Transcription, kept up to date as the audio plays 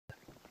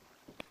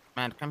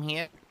Man, come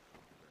here.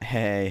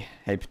 Hey,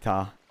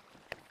 Patar.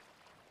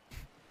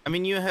 I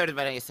mean, you heard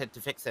what I said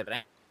to fix it,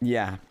 right?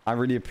 Yeah, I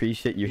really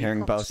appreciate you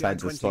hearing both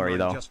sides of the story,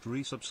 though. Just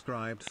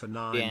resubscribed for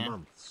 9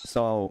 months.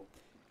 So,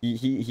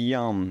 he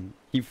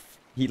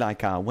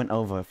like went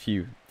over a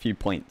few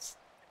points.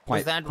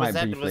 Was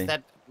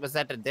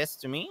that a diss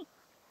to me?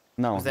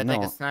 No, was that no.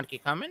 like a snarky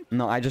comment?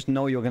 No, I just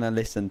know you're gonna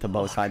listen to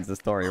both sides of the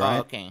story, right? Oh,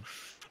 okay.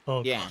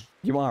 Oh, yeah.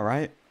 You are,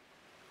 right?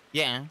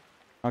 Yeah.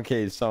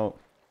 Okay, so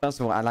first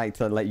of all, I like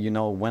to let you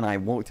know when I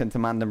walked into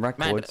Mandem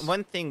Records. Man,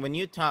 one thing, when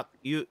you talk,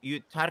 you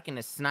talk in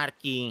a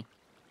snarky,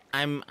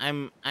 I'm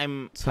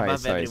sorry,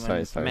 above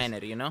everyone's manner,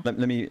 you know? Let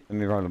me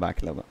roll it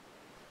back a little bit.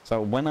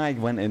 So when I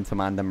went into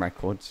Mandem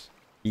Records,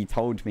 he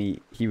told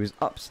me he was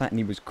upset and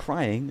he was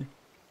crying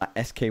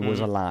that SK was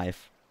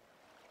alive.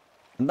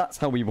 And that's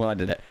how he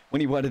worded it.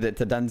 When he worded it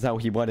to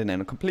Denzel, he worded it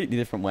in a completely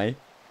different way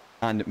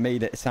and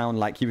made it sound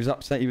like he was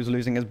upset he was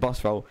losing his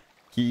boss role.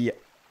 He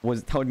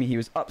told me he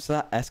was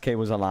upset SK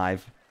was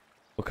alive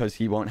because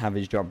he won't have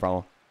his job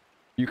role.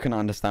 You can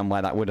understand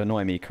why that would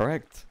annoy me,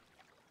 correct?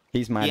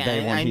 He's my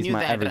day one, he's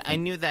my everything. I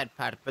knew that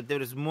part, but there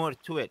was more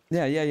to it.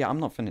 Yeah, I'm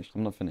not finished.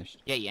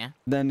 Yeah.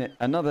 Then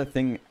another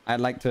thing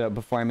I'd like to,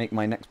 before I make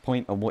my next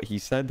point of what he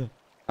said.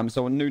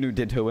 So Nunu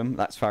did to him,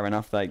 that's fair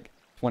enough, like,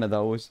 it's one of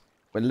those.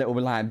 With a little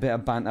like, bit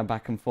of banter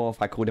back and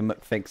forth, I called him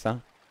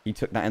McFixer. He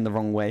took that in the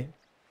wrong way.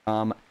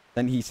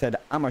 Then he said,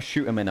 I'ma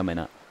shoot him in a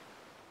minute.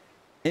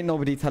 Ain't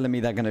nobody telling me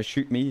they're gonna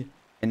shoot me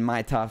in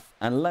my tough.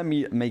 And let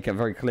me make it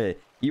very clear.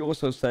 He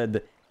also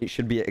said it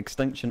should be an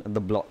extension of the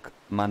block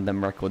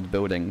Mandem Records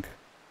building.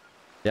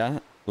 Yeah?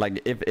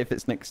 Like, if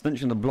it's an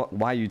extension of the block,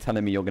 why are you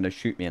telling me you're gonna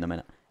shoot me in a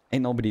minute?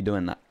 Ain't nobody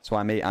doing that. So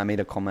I made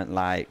a comment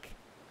like,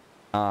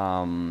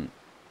 what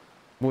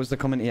was the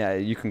comment? Yeah,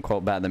 you can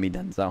quote better than me,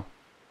 Denzel.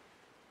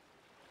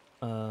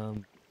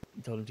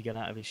 Told him to get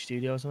out of his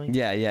studio or something?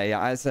 Yeah.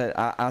 I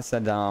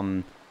said,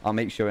 I'll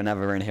make sure we're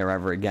never in here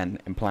ever again,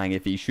 implying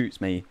if he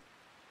shoots me,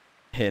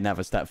 he'll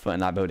never step foot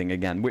in that building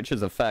again, which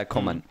is a fair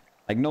comment.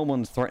 Like, no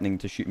one's threatening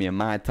to shoot me in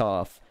my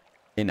turf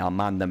in a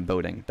Mandem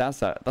building. That's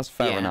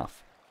fair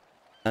enough.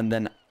 And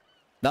then,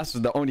 that's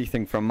the only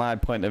thing from my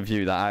point of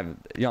view that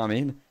you know what I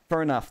mean?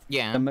 Fair enough.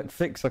 Yeah. The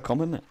McFixer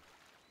comment,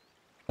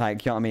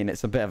 like, you know what I mean?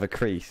 It's a bit of a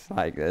crease.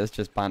 Like, it's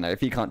just banter.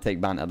 If he can't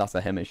take banter, that's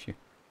a him issue.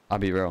 I'll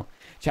be real.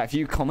 Chat, if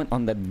you comment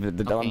on the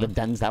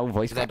Denzel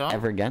voice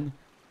ever again.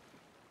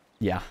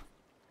 Yeah.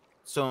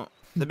 So,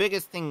 the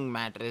biggest thing,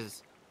 Matt,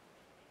 is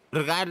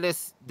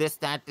regardless, this,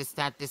 that,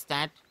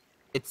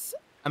 it's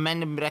a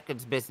Mandem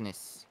Records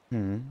business.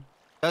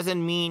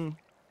 Doesn't mean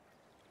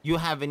you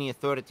have any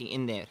authority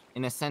in there,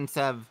 in a sense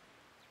of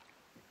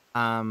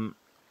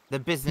the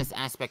business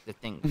aspect of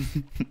things.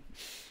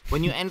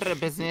 When you enter a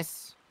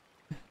business,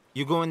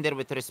 you go in there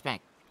with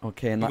respect.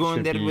 Okay, and you go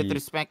in there with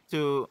respect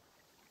to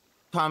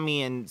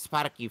Tommy and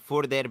Sparky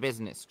for their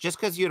business. Just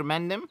because you're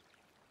Mandem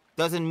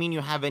doesn't mean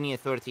you have any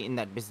authority in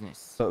that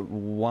business. So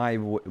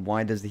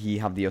why does he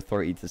have the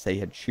authority to say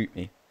he'd shoot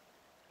me?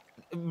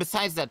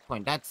 Besides that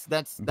point, that's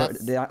not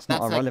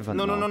irrelevant.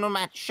 Like, no,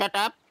 Matt, shut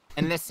up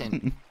and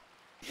listen.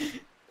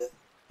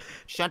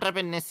 Shut up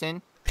and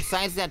listen.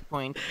 Besides that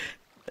point,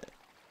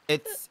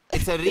 it's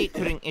a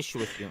recurring issue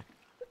with you.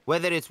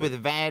 Whether it's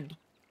with VAD,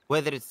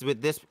 whether it's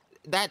with this,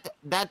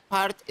 that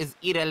part is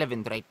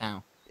irrelevant right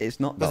now. It's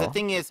not, though. Because the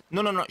thing is,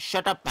 no,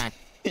 shut up, Matt.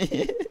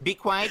 Be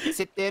quiet,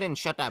 sit there and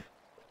shut up.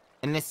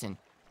 And listen.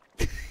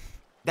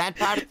 That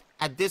part,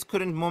 at this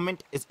current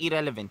moment, is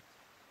irrelevant.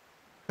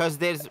 Because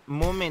there's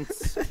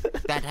moments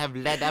that have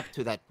led up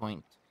to that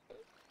point.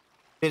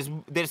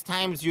 There's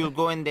times you'll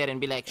go in there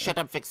and be like, shut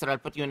up, Fixer, I'll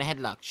put you in a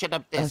headlock. Shut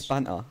up, this. That's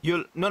banter.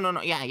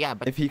 No, yeah,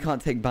 but... If he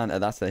can't take banter,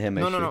 that's a him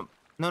issue.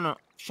 No,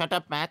 shut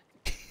up, Matt.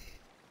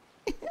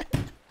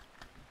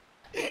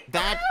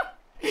 That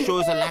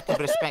shows a lack of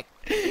respect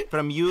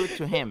from you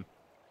to him,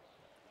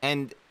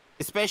 and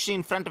especially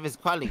in front of his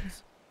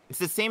colleagues. It's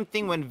the same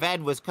thing when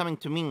Vad was coming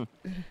to me,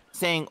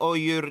 saying, "Oh,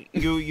 you're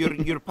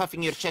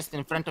puffing your chest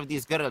in front of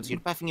these girls.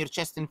 You're puffing your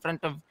chest in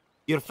front of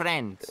your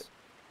friends."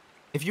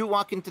 If you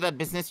walk into that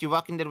business, you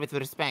walk in there with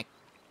respect.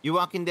 You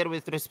walk in there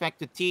with respect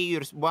to T.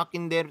 You walk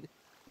in there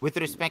with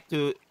respect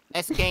to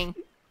SK.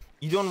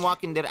 You don't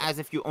walk in there as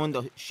if you own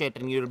the shit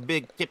and you're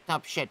big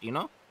tip-top shit, you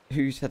know?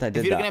 Who said I did that?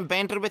 If you're gonna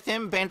banter with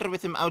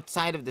him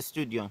outside of the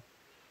studio,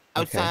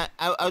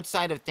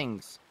 outside of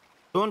things.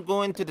 Don't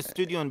go into the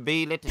studio and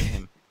belittle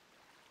him.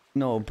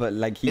 No, but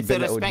like he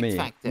belittled me.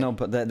 Factor. No,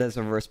 but there's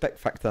a respect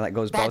factor that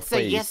goes both ways.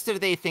 That's a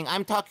yesterday thing.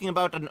 I'm talking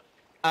about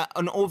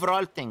an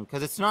overall thing,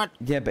 because it's not.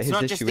 Yeah, but his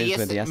issue is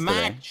with yesterday.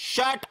 Matt,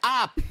 shut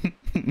up.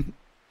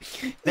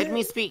 Let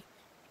me speak.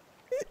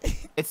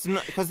 It's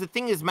not because the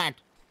thing is, Matt.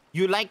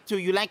 You like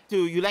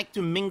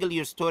to mingle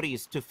your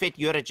stories to fit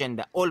your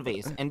agenda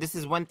always, and this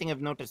is one thing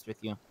I've noticed with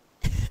you.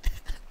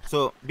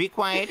 So be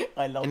quiet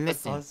and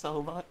listen.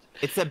 So much.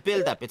 It's a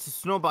build-up. It's a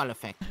snowball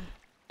effect.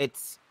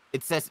 It's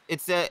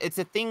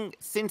a thing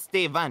since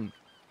day one,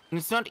 and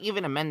it's not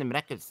even a Mandem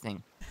Records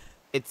thing.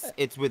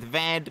 It's with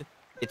VAD,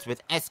 it's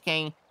with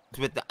SK, it's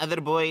with the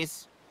other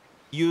boys.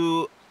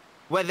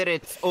 whether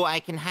it's, oh, I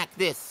can hack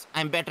this,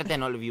 I'm better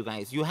than all of you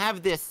guys. You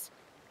have this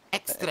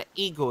extra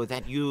ego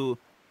that you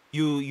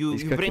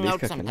bring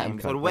out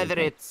sometimes, or whether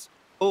it's,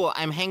 oh,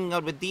 I'm hanging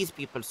out with these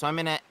people, so I'm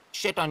gonna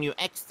shit on you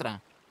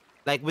extra,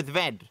 like with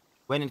Ved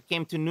when it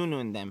came to Nunu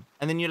and them,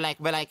 and then you're like,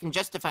 well, I can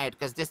justify it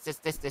because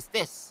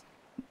this.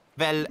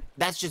 Well,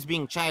 that's just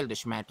being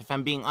childish, Matt. If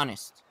I'm being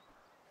honest,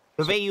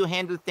 the way you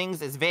handle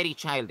things is very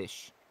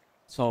childish.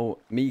 So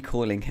me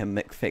calling him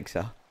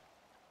McFixer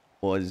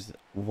was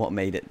what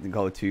made it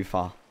go too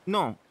far.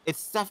 No, it's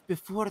stuff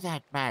before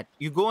that, Matt.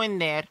 You go in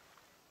there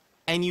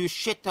and you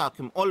shit talk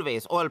him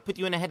always. Oh, I'll put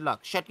you in a headlock.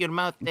 Shut your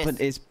mouth. This. But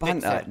it's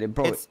banter,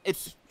 bro.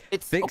 It's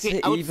Fixer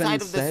okay. Outside even of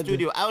the said...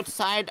 studio,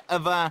 outside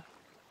of a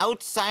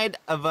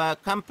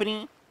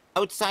company,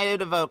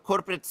 outside of a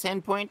corporate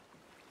standpoint,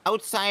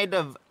 outside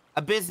of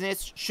a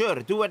business, sure,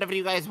 do whatever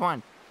you guys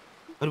want.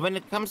 But when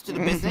it comes to the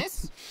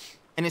business,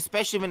 and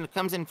especially when it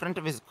comes in front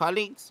of his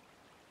colleagues,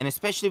 and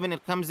especially when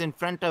it comes in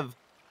front of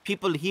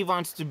people he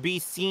wants to be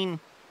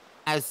seen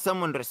as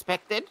someone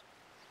respected,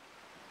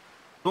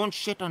 don't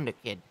shit on the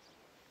kid.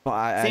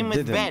 But Same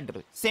with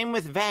Ved. Same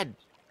with Ved.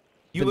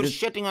 You were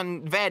shitting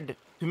on Ved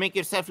to make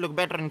yourself look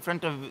better in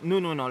front of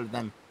Nunu and all of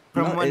them.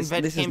 From when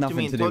Ved came to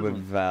me and told me.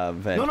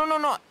 Ved.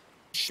 No.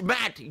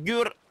 Matt,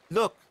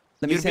 look.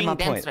 You're being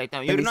dense right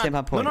now. You're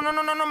not.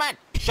 No, Matt.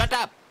 Shut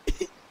up.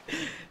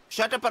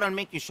 Shut up or I'll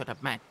make you shut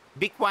up, Matt.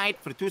 Be quiet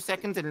for 2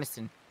 seconds and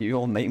listen. You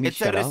all make me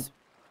shut up?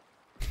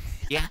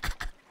 Yeah.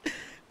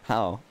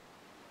 How?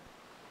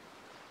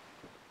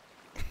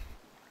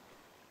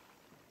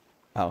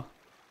 Oh.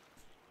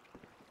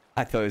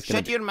 I thought it was gonna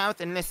Shut your mouth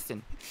and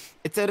listen.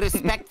 It's a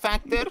respect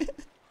factor.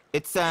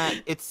 It's not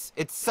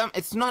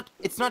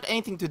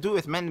anything to do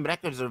with Mandem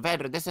Records or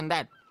Ved or this and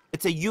that.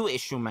 It's a you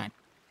issue, man.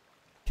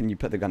 Can you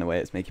put the gun away?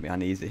 It's making me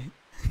uneasy.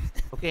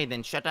 Okay,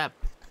 then shut up.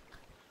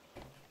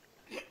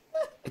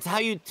 It's how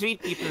you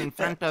treat people in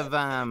front of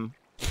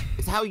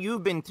it's how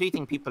you've been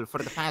treating people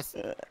for the past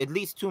at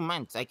least 2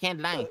 months. I can't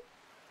lie.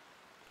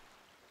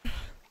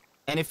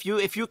 And if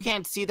you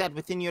can't see that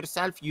within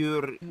yourself,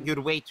 you're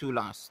way too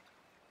lost.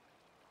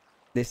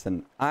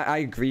 Listen, I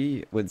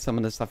agree with some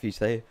of the stuff you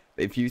say,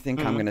 but if you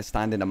think I'm gonna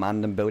stand in a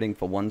Mandem building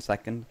for 1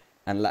 second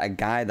and let a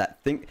guy that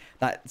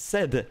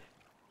said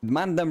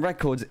Mandem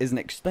Records is an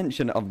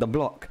extension of the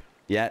block,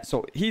 yeah,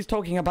 so he's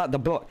talking about the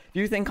block. If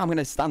you think I'm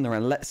gonna stand there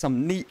and let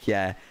some neek,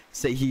 yeah,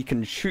 say he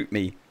can shoot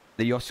me,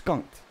 then you're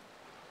skunked.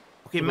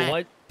 Okay,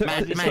 Matt,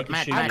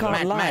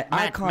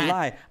 I can't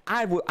lie.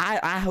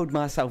 I held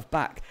myself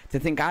back to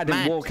think I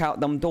didn't walk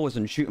out them doors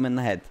and shoot him in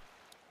the head.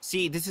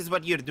 See, this is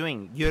what you're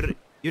doing. You're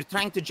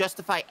trying to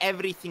justify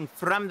everything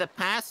from the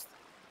past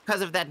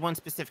because of that one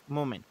specific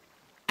moment.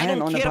 I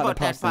don't care about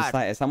that part.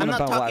 I'm on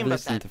about what I've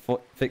listened to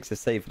Fixer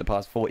say for the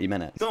past 40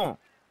 minutes. No,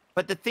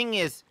 but the thing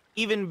is,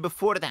 even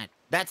before that,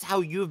 that's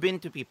how you've been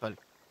to people.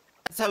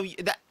 That's how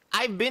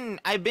I've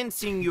been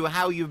seeing you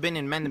how you've been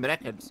in Mandem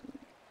Records.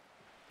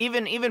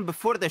 Even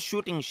before the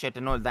shooting shit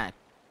and all that.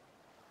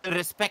 The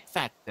respect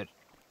factor.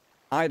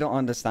 I don't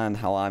understand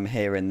how I'm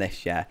hearing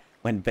this, yeah.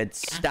 When Ved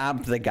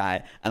stabbed the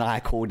guy and I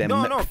called him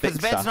No, McFixer. because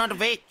Ved's not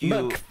fake.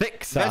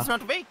 McFixer. Ved's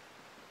not fake.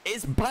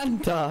 It's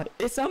banter.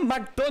 It's a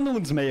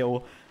McDonald's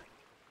meal.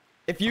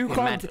 If you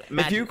can't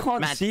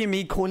see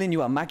me calling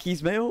you a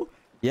Mackey's meal,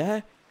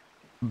 yeah,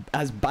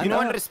 as banter, you know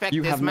what respect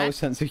you is, have Matt? no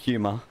sense of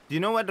humor. Do you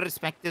know what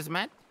respect is,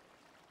 Matt?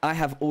 I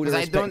have all the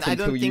respect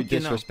until you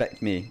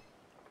disrespect me.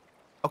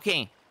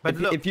 Okay, but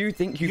look, if you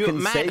think you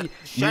can say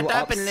you are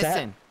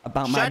upset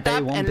about my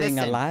day one being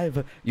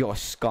alive, you're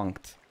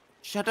skunked.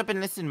 Shut up and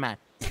listen, Matt.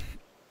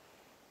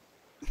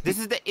 This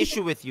is the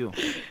issue with you,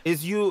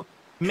 is you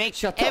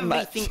make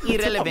everything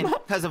irrelevant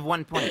because of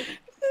one point.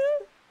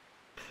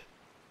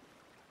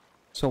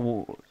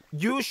 So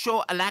you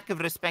show a lack of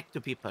respect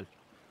to people.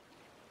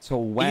 So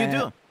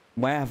where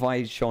have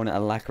I shown a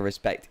lack of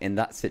respect in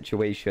that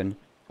situation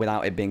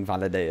without it being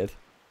validated?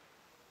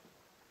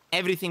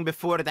 Everything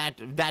before that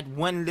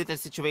one little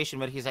situation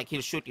where he's like,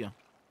 he'll shoot you.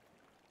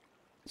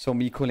 So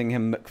me calling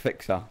him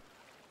McFixer?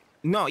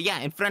 No, yeah,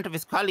 in front of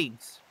his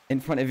colleagues. In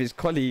front of his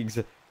colleagues?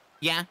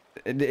 Yeah.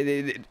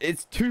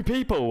 It's 2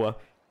 people.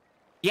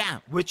 Yeah,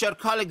 which are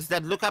colleagues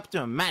that look up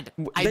to him, Matt.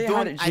 I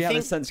think have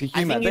a sense of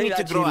humor. I think you need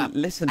to grow up.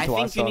 Listen to I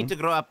think you need to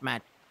grow up,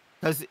 Matt.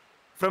 Because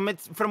from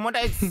what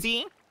I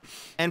see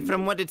and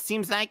from what it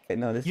seems like,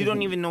 you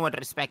don't even know what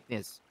respect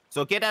is.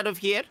 So get out of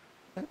here.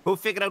 Go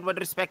figure out what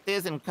respect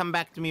is and come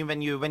back to me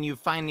when you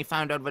finally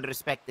found out what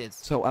respect is.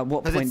 So at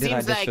what point did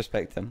I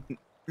disrespect him?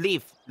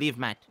 Leave,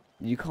 Matt.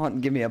 You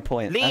can't give me a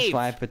point. Leave. That's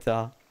why,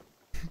 Patar.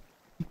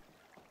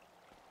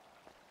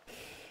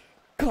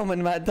 Come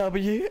on,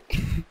 MattEU.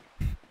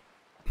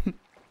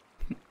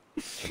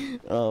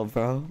 Oh,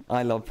 bro.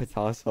 I love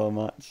Patar so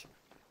much.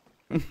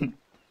 Do you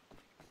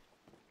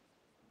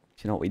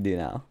know what we do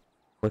now?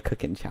 We're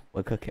cooking, chat.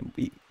 We're cooking.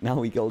 Now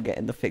we go get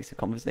in the Fixer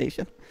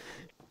conversation.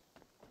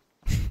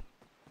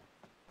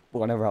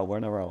 We're on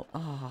a roll.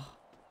 Ah.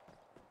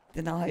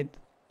 Denied.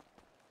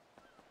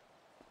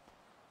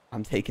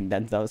 I'm taking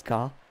Denzel's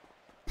car.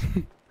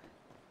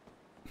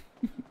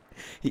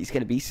 He's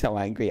gonna be so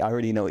angry. I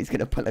already know he's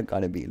gonna pull a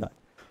gun and be like,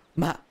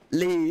 Matt,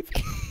 leave.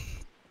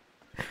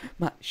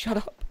 Matt, shut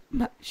up.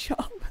 Matt, shut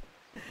up.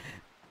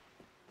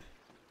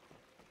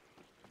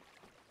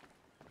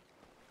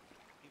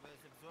 He was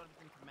absorbed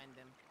into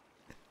Mandem.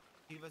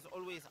 He was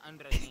always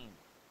under a name.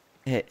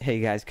 Hey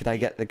guys, could I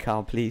get the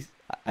car, please?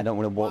 I don't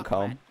want to walk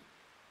home. Man.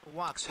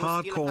 Walk.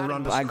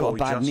 I got a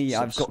bad knee.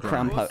 I've got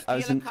cramp. I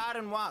was in. Car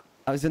and walk.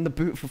 I was in the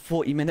boot for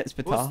 40 minutes,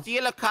 Go Patar.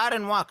 steal a car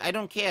and walk. I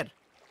don't care.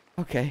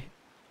 Okay.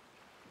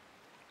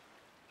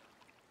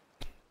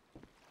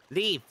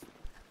 Leave.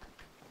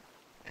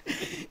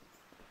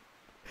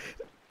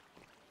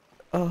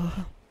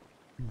 Oh.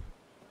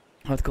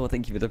 Hardcore,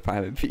 thank you for the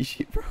private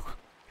PC, bro.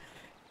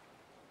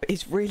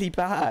 It's really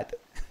bad.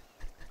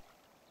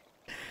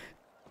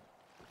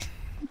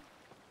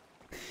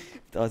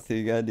 That's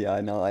too good. Yeah,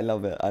 I know. I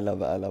love it. I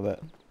love it. I love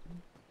it.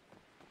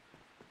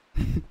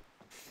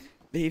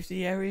 Leave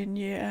the area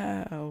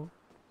now.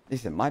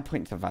 Listen, my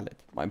points are valid.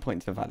 My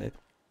points are valid.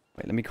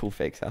 Wait, let me call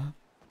Fixer.